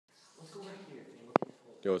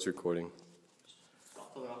Yo, it's recording.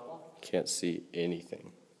 Can't see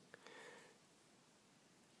anything.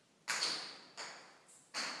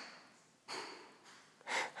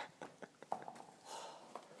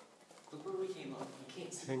 Look where we came up. You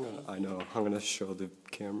can't see. Hang on, I know. I'm gonna show the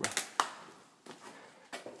camera.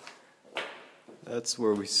 That's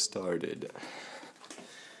where we started.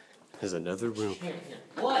 There's another room.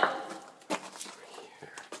 What?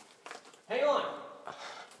 Hang on.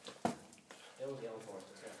 That was yelling for us.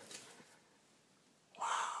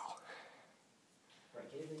 Wow.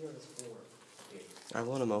 Right, get a video of this floor. I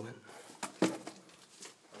want a moment. I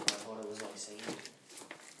thought it was like saying.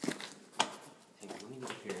 Hey, let me get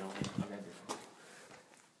up here and I'll grab your phone.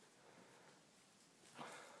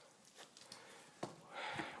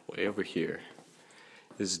 Way over here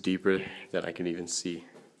is deeper than I can even see.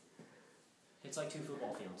 It's like 2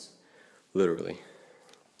 football fields. Literally.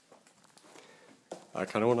 I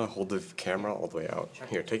kind of want to hold the camera all the way out.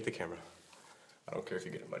 Here, take the camera. I don't care if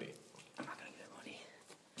you get it muddy. I'm not gonna get it muddy.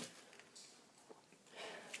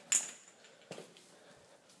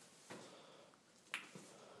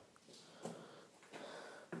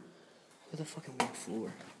 Look at the fucking weird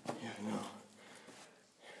floor. Yeah, I know.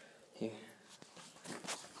 Here.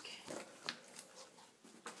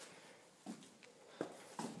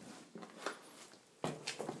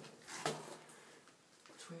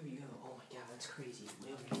 Which way we go? Oh my god, that's crazy.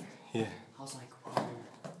 Way over here. Yeah. I was like,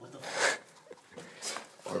 what the fuck?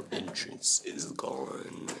 Our entrance is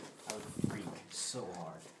gone. I would freak so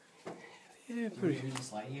hard. Yeah, Can you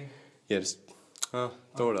slide here? Yeah, just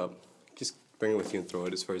throw it up. Just bring it with you and throw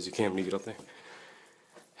it as far as you can when you get up there.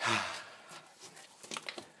 Oh,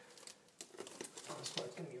 this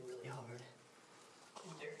part's gonna be really hard.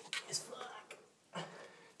 Dirty as fuck. You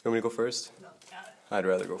want me to go first? No, got it. I'd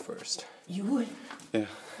rather go first. You would? Yeah.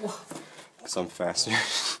 What? Because I'm faster.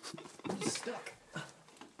 I'm just stuck.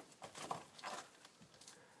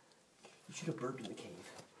 You should have burped in the cave.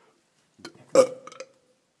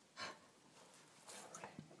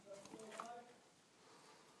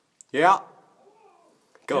 Yeah.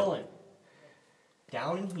 Go. Dylan,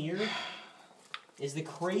 down here is the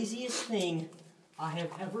craziest thing I have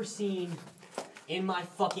ever seen in my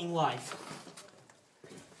fucking life.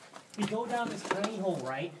 You go down this tiny hole,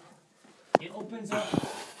 right? It opens up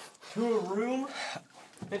to a room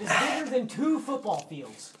that is bigger than 2 football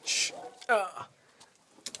fields. Shh.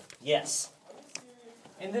 Yes.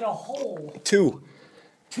 And then a hole, 2.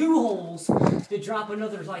 2 holes that drop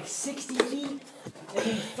another like 60 feet and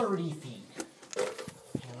then 30 feet.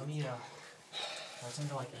 Here, let me something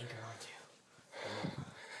to like anchor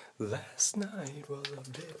onto. Last night was a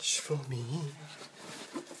bitch for me.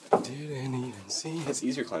 Didn't even see. It's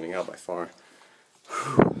easier climbing out by far.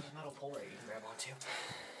 There's a metal pole right you can grab onto.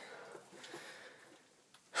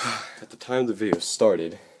 At the time the video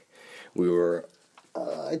started, we were,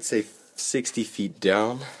 I'd say 60 feet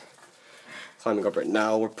down. Climbing up right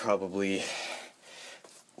now, we're probably,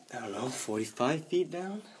 I don't know, 45 feet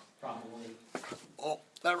down? Probably. Oh,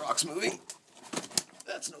 that rock's moving.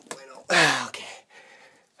 That's no bueno. Okay.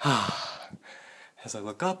 As I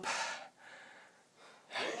look up,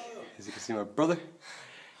 as you can see my brother,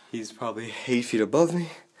 he's probably 8 feet above me.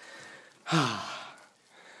 Let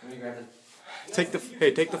me grab it. Take the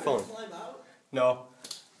phone. No.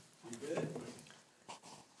 You good?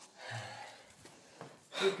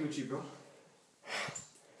 Hey, Gucci, bro.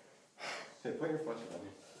 Hey, put your flashlight on me.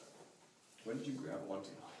 When did you grab onto?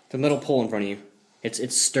 The metal pole in front of you.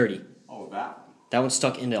 It's sturdy. Oh, that one. That one's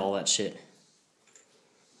stuck into all that shit.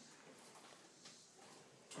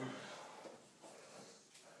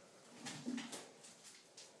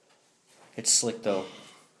 It's slick though.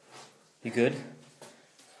 You good?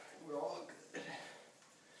 We're all good.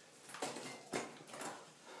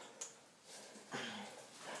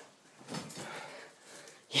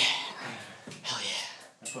 Yeah. Hell yeah.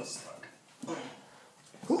 That's what's stuck.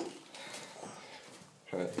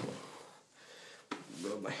 Alright.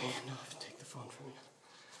 Rub my hand off and take the phone from you.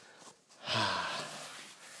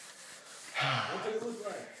 What did it look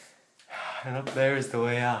like? And up there is the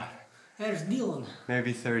way out. There's Dylan.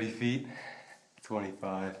 Maybe 30 feet.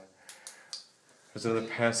 25. There's another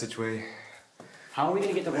passageway How are we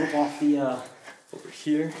gonna get the rope off the over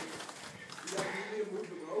here. You got me to move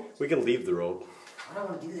the rope? We can leave the rope. I don't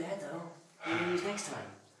wanna do that though. We're gonna use next time.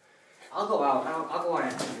 I'll go out. I'll go out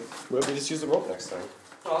after you. Well, we just use the rope next time.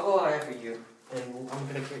 No, I'll go out after you. And I'm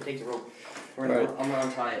gonna take the rope. I'm gonna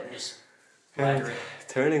untie it and just ladder it.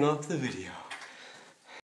 Turning off the video.